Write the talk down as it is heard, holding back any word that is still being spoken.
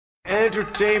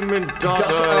Entertainment.ie.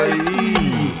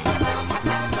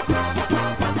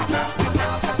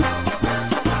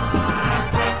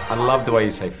 I love the way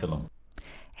you say film.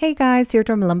 Hey guys,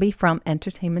 Deirdre Malumbi from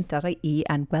Entertainment.ie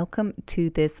and welcome to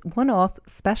this one-off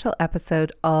special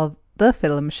episode of The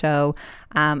Film Show.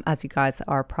 As you guys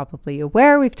are probably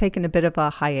aware, we've taken a bit of a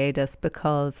hiatus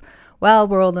because, well,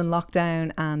 we're all in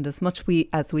lockdown, and as much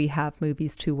as we have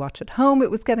movies to watch at home,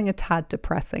 it was getting a tad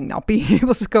depressing not being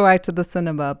able to go out to the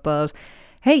cinema. But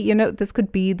hey, you know, this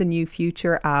could be the new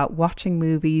future, watching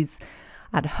movies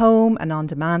at home and on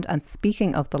demand. And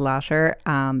speaking of the latter,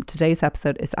 today's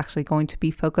episode is actually going to be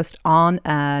focused on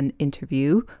an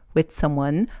interview with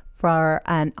someone for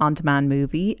an on-demand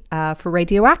movie for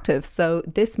Radioactive. So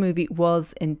this movie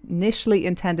was initially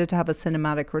intended to have a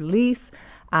cinematic release.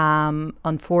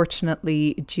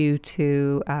 Unfortunately, due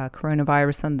to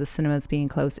coronavirus and the cinemas being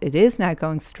closed, it is now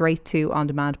going straight to on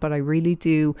demand, but I really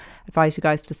do advise you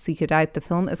guys to seek it out. The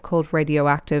film is called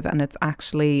Radioactive, and it's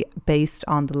actually based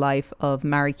on the life of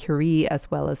Marie Curie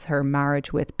as well as her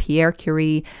marriage with Pierre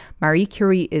Curie. Marie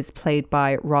Curie is played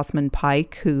by Rosamund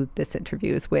Pike, who this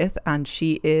interview is with, and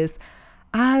she is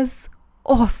as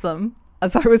awesome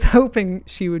as I was hoping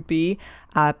she would be.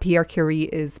 Pierre Curie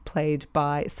is played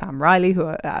by Sam Riley, who,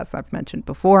 as I've mentioned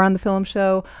before on the film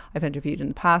show, I've interviewed in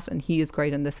the past, and he is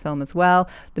great in this film as well.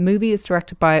 The movie is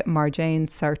directed by Marjane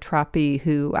Satrapi,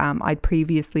 who I'd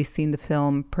previously seen the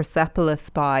film Persepolis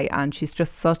by, and she's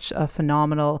just such a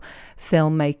phenomenal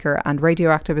filmmaker. And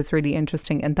Radioactive is really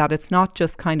interesting in that it's not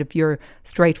just kind of your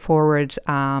straightforward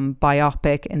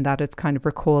biopic, in that it's kind of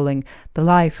recalling the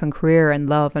life and career and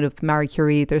love of Marie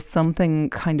Curie. There's something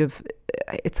kind of,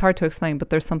 it's hard to explain, but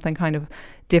there's something kind of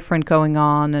different going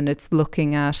on, and it's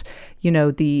looking at, you know,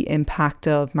 the impact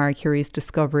of Marie Curie's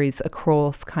discoveries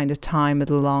across kind of time and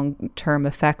the long-term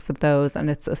effects of those, and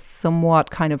it's a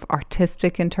somewhat kind of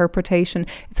artistic interpretation.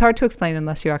 It's hard to explain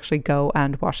unless you actually go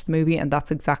and watch the movie, and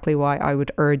that's exactly why I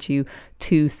would urge you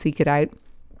to seek it out.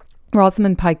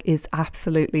 Rosamund Pike is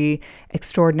absolutely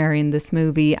extraordinary in this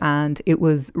movie, and it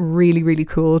was really, really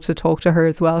cool to talk to her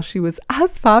as well. She was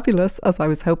as fabulous as I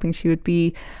was hoping she would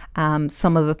be.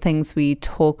 Some of the things we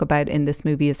talk about in this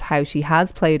movie is how she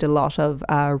has played a lot of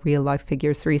real life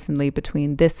figures recently,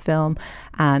 between this film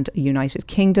and United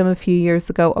Kingdom a few years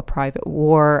ago, A Private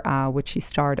War, which she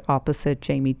starred opposite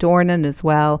Jamie Dornan as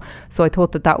well. So I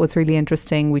thought that was really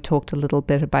interesting. We talked a little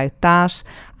bit about that.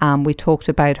 We talked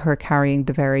about her carrying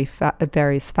the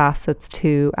various facets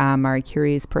to Marie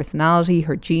Curie's personality,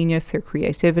 her genius, her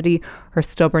creativity, her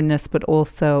stubbornness, but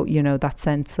also, you know, that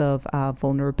sense of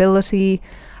vulnerability.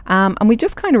 And we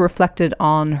just kind of reflected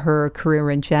on her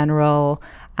career in general,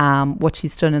 what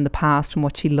she's done in the past and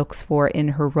what she looks for in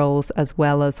her roles, as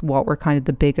well as what were kind of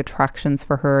the big attractions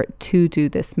for her to do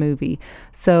this movie.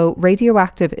 So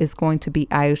Radioactive is going to be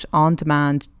out on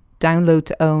demand, download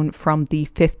to own, from the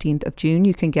 15th of June.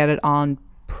 You can get it on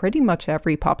pretty much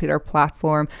every popular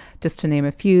platform, just to name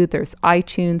a few. There's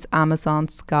iTunes, Amazon,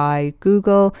 Sky,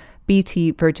 Google,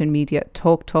 BT, Virgin Media,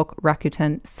 TalkTalk,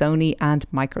 Rakuten, Sony and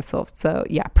Microsoft. So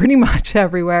yeah, pretty much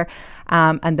everywhere.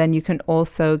 And then you can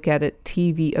also get it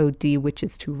TVOD, which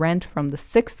is to rent, from the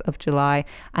 6th of July,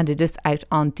 and it is out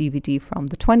on DVD from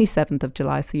the 27th of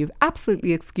July. So you've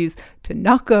absolutely excuse to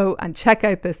not go and check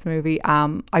out this movie.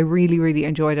 I really, really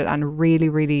enjoyed it, and really,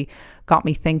 really got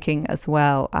me thinking as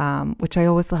well, which I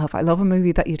always love. I love a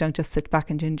movie that you don't just sit back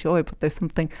and enjoy, but there's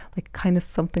something like kind of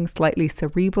something slightly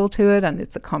cerebral to it, and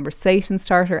it's a conversation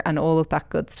starter and all of that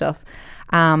good stuff.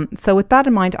 So with that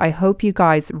in mind, I hope you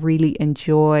guys really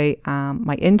enjoy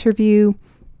my interview.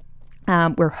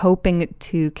 We're hoping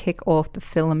to kick off the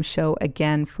film show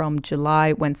again from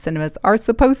July, when cinemas are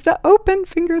supposed to open,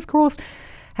 fingers crossed.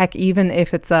 Heck, even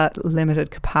if it's at limited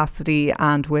capacity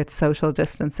and with social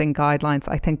distancing guidelines,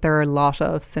 I think there are a lot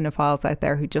of cinephiles out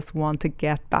there who just want to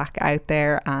get back out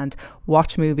there and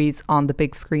watch movies on the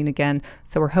big screen again.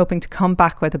 So we're hoping to come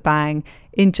back with a bang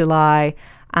in July.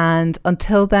 And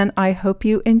until then, I hope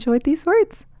you enjoyed these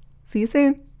words. See you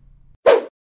soon.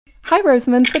 Hi,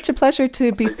 Rosamund. Such a pleasure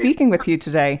to be speaking with you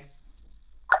today.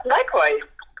 Likewise.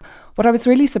 What I was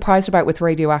really surprised about with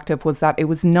Radioactive was that it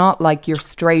was not like your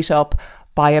straight up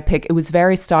biopic. It was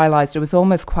very stylized. It was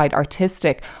almost quite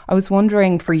artistic. I was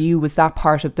wondering, for you, was that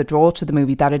part of the draw to the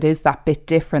movie, that it is that bit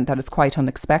different, that it's quite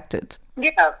unexpected?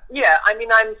 Yeah. I mean,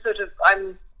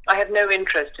 I have no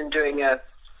interest in doing a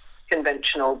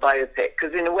conventional biopic,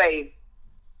 because in a way,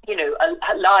 you know,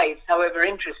 lives, however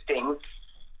interesting,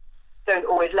 don't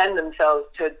always lend themselves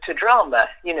to drama,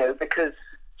 you know, because,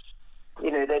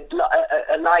 you know,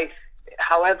 a life,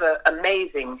 however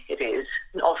amazing it is,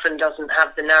 often doesn't have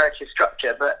the narrative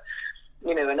structure. But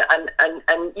you know,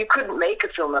 and you couldn't make a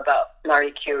film about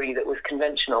Marie Curie that was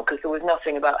conventional because there was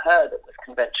nothing about her that was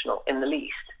conventional in the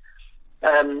least.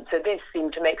 So this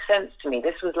seemed to make sense to me.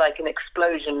 This was like an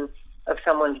explosion of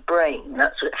someone's brain.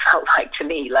 That's what it felt like to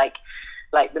me. Like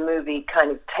the movie kind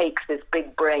of takes this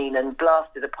big brain and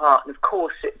blasts it apart, and of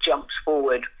course it jumps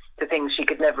forward to things she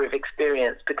could never have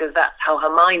experienced because that's how her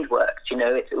mind worked. You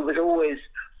know, it was always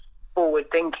forward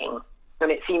thinking,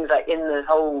 and it seems like in the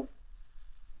whole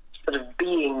sort of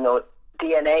being or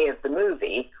DNA of the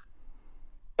movie,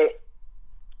 it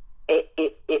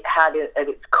had at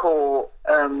its core,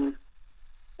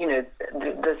 you know,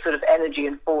 the sort of energy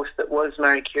and force that was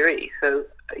Marie Curie. So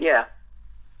yeah,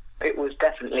 it was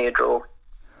definitely a draw.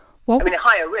 I mean, a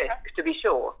higher risk to be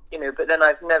sure, you know, but then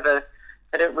I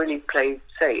don't really play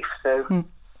safe. So.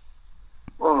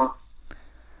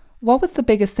 What was the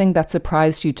biggest thing that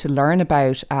surprised you to learn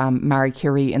about Marie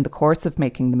Curie in the course of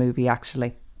making the movie,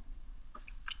 actually?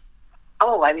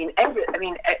 Oh, I mean,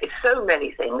 so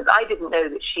many things. I didn't know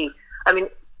that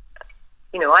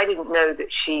I didn't know that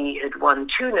she had won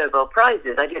 2 Nobel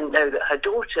Prizes. I didn't know that her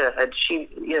daughter her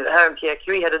and Pierre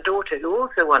Curie had a daughter who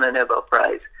also won a Nobel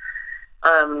Prize.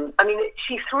 I mean,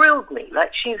 she thrilled me.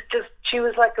 Like, she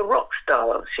was like a rock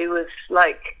star. She was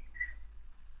like,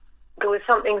 there was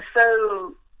something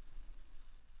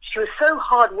she was so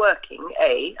hardworking,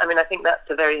 I mean, I think that's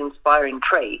a very inspiring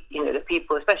trait, you know, that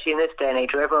people, especially in this day and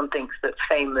age where everyone thinks that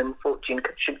fame and fortune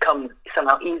should come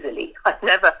somehow easily. I've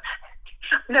never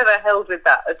held with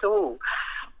that at all.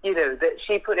 You know, that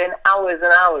she put in hours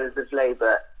and hours of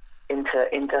labour into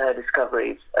her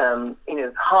discoveries. You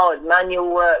know, hard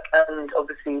manual work and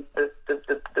obviously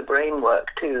the brain work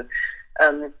too.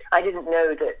 I didn't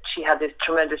know that she had this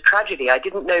tremendous tragedy. I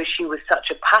didn't know she was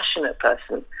such a passionate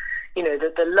person. You know,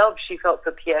 that the love she felt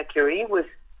for Pierre Curie was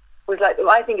like,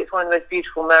 I think it's one of the most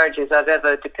beautiful marriages I've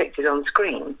ever depicted on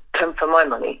screen, for my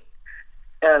money.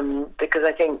 Because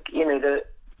I think, you know,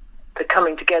 the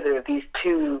coming together of these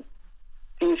two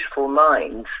beautiful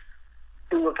minds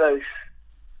who were both,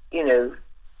 you know,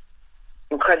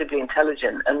 incredibly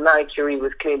intelligent. And Marie Curie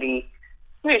was clearly,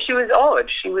 you know, she was odd.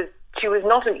 She was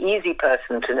not an easy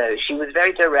person to know. She was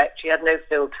very direct. She had no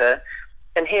filter.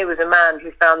 And here was a man who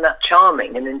found that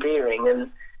charming and endearing,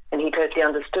 and he totally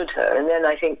understood her. And then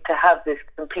I think to have this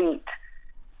complete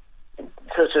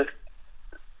sort of,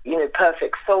 you know,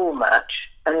 perfect soul match,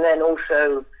 and then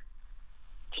also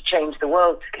to change the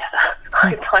world together,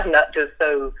 I find that just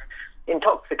so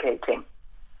intoxicating.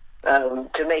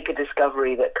 To make a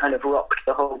discovery that kind of rocked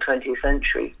the whole 20th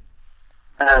century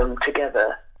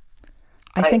together.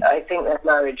 I think that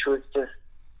marriage was just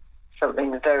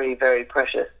something very, very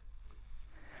precious.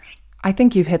 I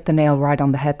think you've hit the nail right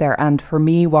on the head there. And for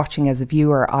me, watching as a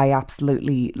viewer, I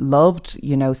absolutely loved,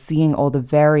 you know, seeing all the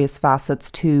various facets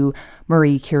to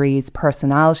Marie Curie's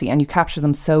personality. And you capture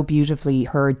them so beautifully,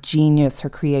 her genius,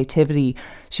 her creativity.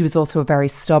 She was also a very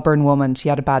stubborn woman. She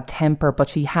had a bad temper, but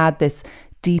she had this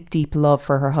deep, deep love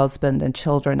for her husband and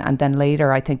children. And then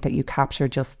later, I think that you capture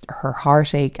just her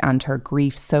heartache and her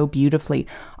grief so beautifully.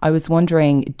 I was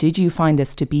wondering, did you find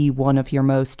this to be one of your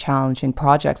most challenging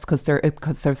projects? Because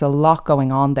there's a lot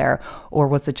going on there, or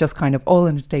was it just kind of all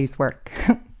in a day's work?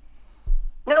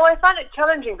 No, I found it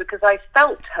challenging because I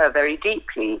felt her very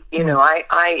deeply. You know,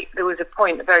 there was a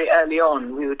point very early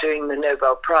on, we were doing the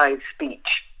Nobel Prize speech.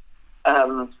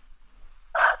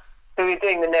 So we were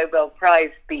doing the Nobel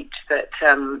Prize speech that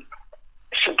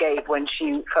she gave when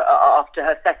after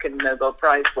her second Nobel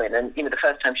Prize win, and you know, the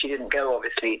first time she didn't go,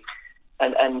 obviously,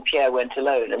 and Pierre went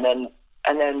alone, and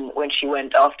then when she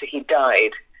went after he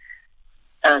died,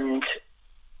 and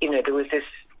you know, there was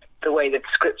the way that the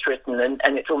script's written, and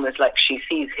it's almost like she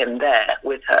sees him there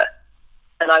with her,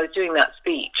 and I was doing that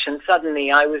speech, and suddenly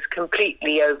I was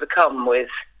completely overcome with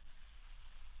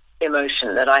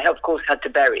emotion that I, of course, had to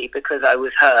bury because I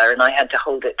was her and I had to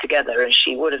hold it together as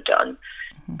she would have done.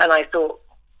 Mm-hmm. And I thought,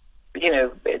 you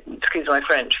know, excuse my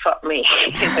French, fuck me.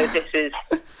 This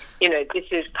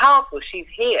is powerful. She's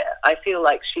here. I feel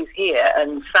like she's here.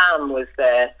 And Sam was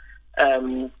there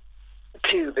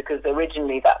too, because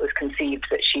originally that was conceived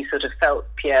that she sort of felt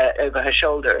Pierre over her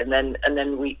shoulder, and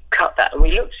then we cut that and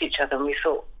we looked at each other and we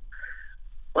thought,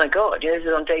 my God, you know, this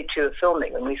is on day 2 of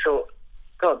filming, and we thought,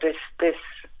 God, this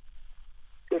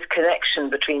connection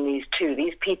between these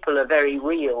people are very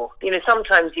real. You know,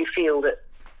 sometimes you feel that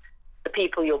the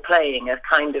people you're playing are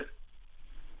kind of,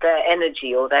 their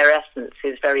energy or their essence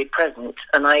is very present,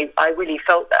 and I really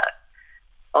felt that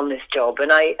on this job,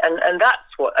 and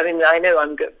that's what I mean. I know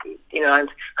I'm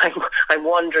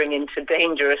wandering into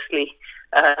dangerously,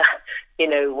 you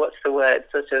know, what's the word?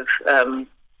 Sort of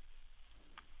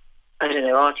I don't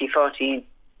know, arty-farty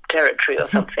territory or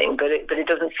something, but it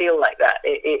doesn't feel like that.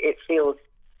 It feels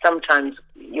sometimes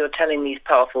you're telling these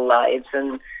powerful lives,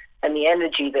 and the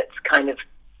energy that's kind of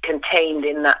contained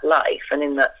in that life and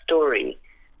in that story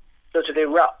sort of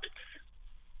erupts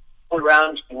all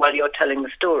around you while you're telling the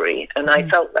story. And I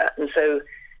felt that. And so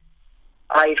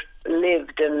I've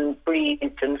lived and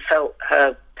breathed and felt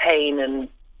her pain and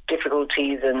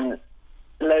difficulties and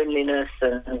loneliness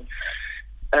and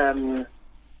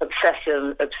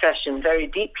obsession very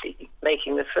deeply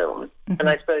making the film. And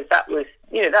I suppose that was,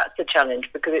 that's the challenge,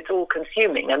 because it's all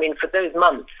consuming. I mean, for those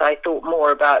months, I thought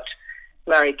more about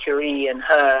Marie Curie and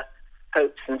her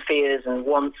hopes and fears and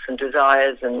wants and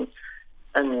desires and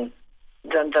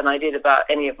than I did about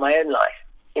any of my own life.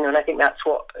 And I think that's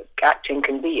what acting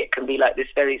can be. It can be like this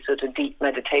very sort of deep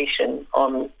meditation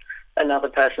on another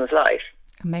person's life.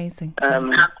 Amazing.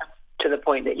 To the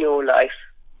point that your life,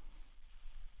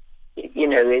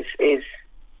 is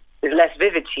less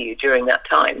vivid to you during that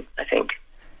time, I think,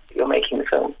 you're making the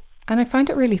film. And I find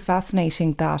it really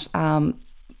fascinating that,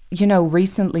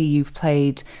 recently you've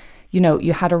played,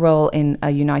 you had a role in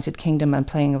a United Kingdom and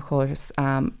playing, of course,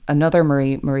 another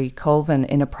Marie Colvin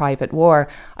in A Private War.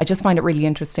 I just find it really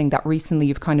interesting that recently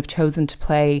you've kind of chosen to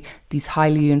play these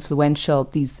highly influential,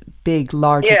 these big,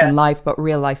 larger than life, but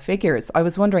real life figures. I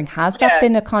was wondering, has that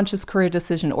been a conscious career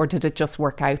decision, or did it just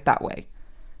work out that way?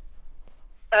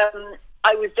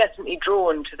 I was definitely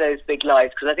drawn to those big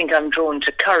lives because I think I'm drawn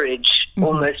to courage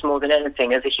almost more than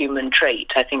anything as a human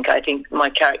trait. I think my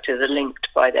characters are linked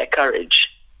by their courage.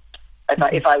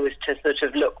 If I was to sort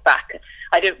of look back,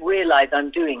 I don't realise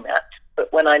I'm doing that,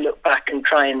 but when I look back and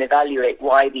try and evaluate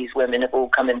why these women have all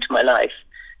come into my life,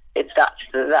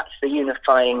 that's the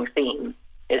unifying theme,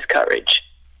 is courage.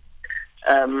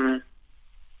 But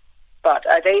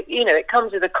it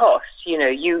comes with a cost.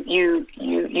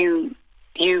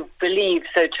 You believe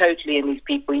so totally in these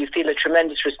people. You feel a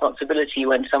tremendous responsibility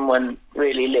when someone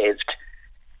really lived,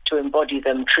 to embody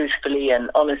them truthfully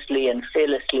and honestly and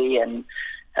fearlessly, and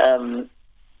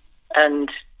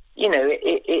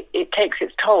it takes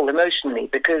its toll emotionally,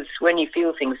 because when you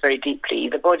feel things very deeply,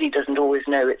 the body doesn't always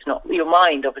know it's not. Your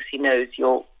mind obviously knows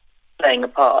you're playing a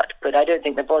part, but I don't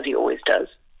think the body always does.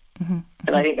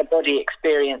 And I think the body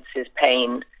experiences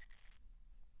pain.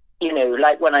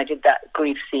 Like when I did that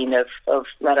grief scene of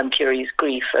Madame Curie's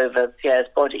grief over Pierre's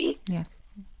body. Yes.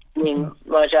 I mean,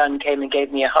 Marjane came and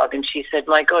gave me a hug, and she said,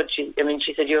 "My God," she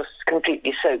said, "You're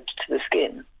completely soaked to the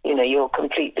skin.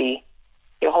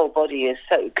 Your whole body is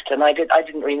soaked." And I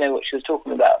didn't really know what she was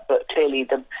talking about, but clearly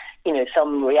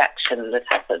some reaction that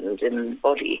happened in the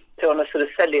body. So on a sort of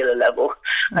cellular level,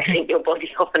 I think your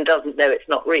body often doesn't know it's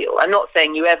not real. I'm not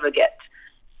saying you ever get,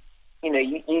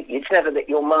 it's never that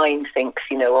your mind thinks,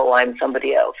 oh, I'm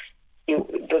somebody else.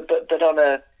 But on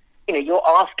a, you're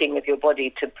asking of your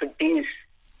body to produce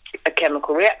a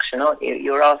chemical reaction, aren't you?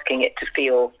 You're asking it to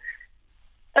feel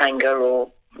anger or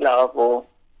love or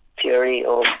fury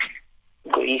or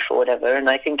grief or whatever, and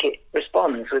I think it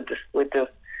responds with the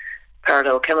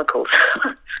parallel chemicals.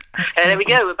 And there we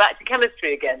go. We're back to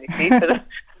chemistry again. You see,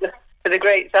 for the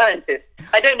great scientists.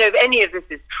 I don't know if any of this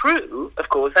is true. Of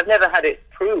course, I've never had it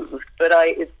proved, but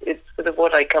it's sort of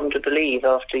what I come to believe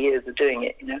after years of doing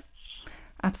it.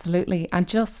 Absolutely. And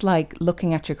just like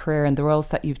looking at your career and the roles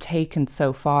that you've taken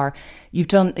so far, you've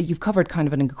covered kind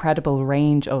of an incredible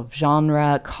range of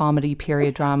genre, comedy,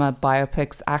 period drama,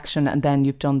 biopics, action, and then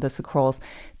you've done this across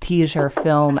theatre,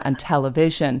 film and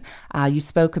television. You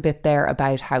spoke a bit there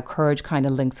about how courage kind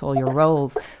of links all your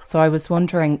roles. So I was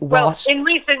wondering what... Well, in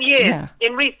recent years,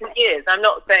 I'm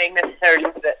not saying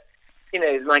necessarily that,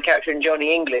 my character in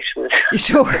Johnny English was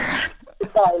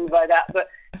defined by that, but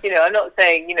I'm not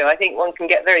saying, I think one can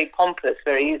get very pompous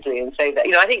very easily and say that.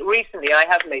 I think recently I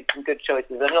have made some good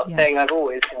choices. I'm not saying I've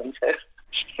always done so.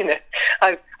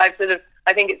 I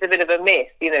think it's a bit of a myth,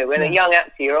 when a young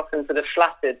actor, you're often sort of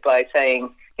flattered by saying,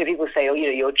 people say, oh,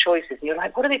 your choices. And you're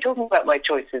like, what are they talking about, my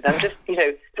choices? I'm just,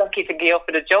 lucky to get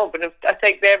offered a job, and I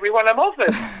take everyone I'm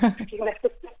offered.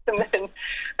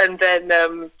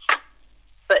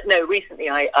 But no, recently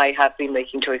I have been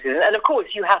making choices. And of course,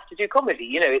 you have to do comedy.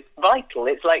 It's vital.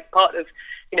 It's like part of,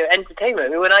 entertainment. I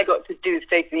mean, when I got to do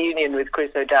State of the Union with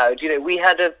Chris O'Dowd, we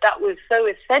had that was so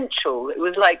essential. It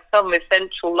was like some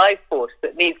essential life force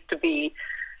that needs to be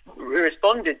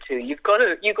responded to. You've got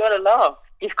to laugh.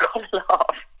 You've got to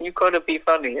laugh. You've got to be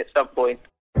funny at some point.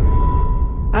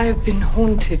 I have been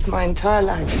haunted my entire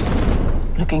life,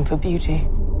 looking for beauty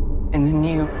in the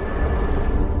new.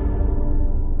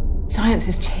 Science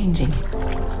is changing.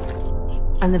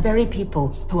 And the very people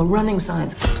who are running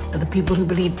science are the people who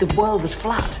believed the world was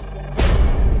flat.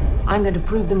 I'm going to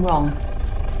prove them wrong.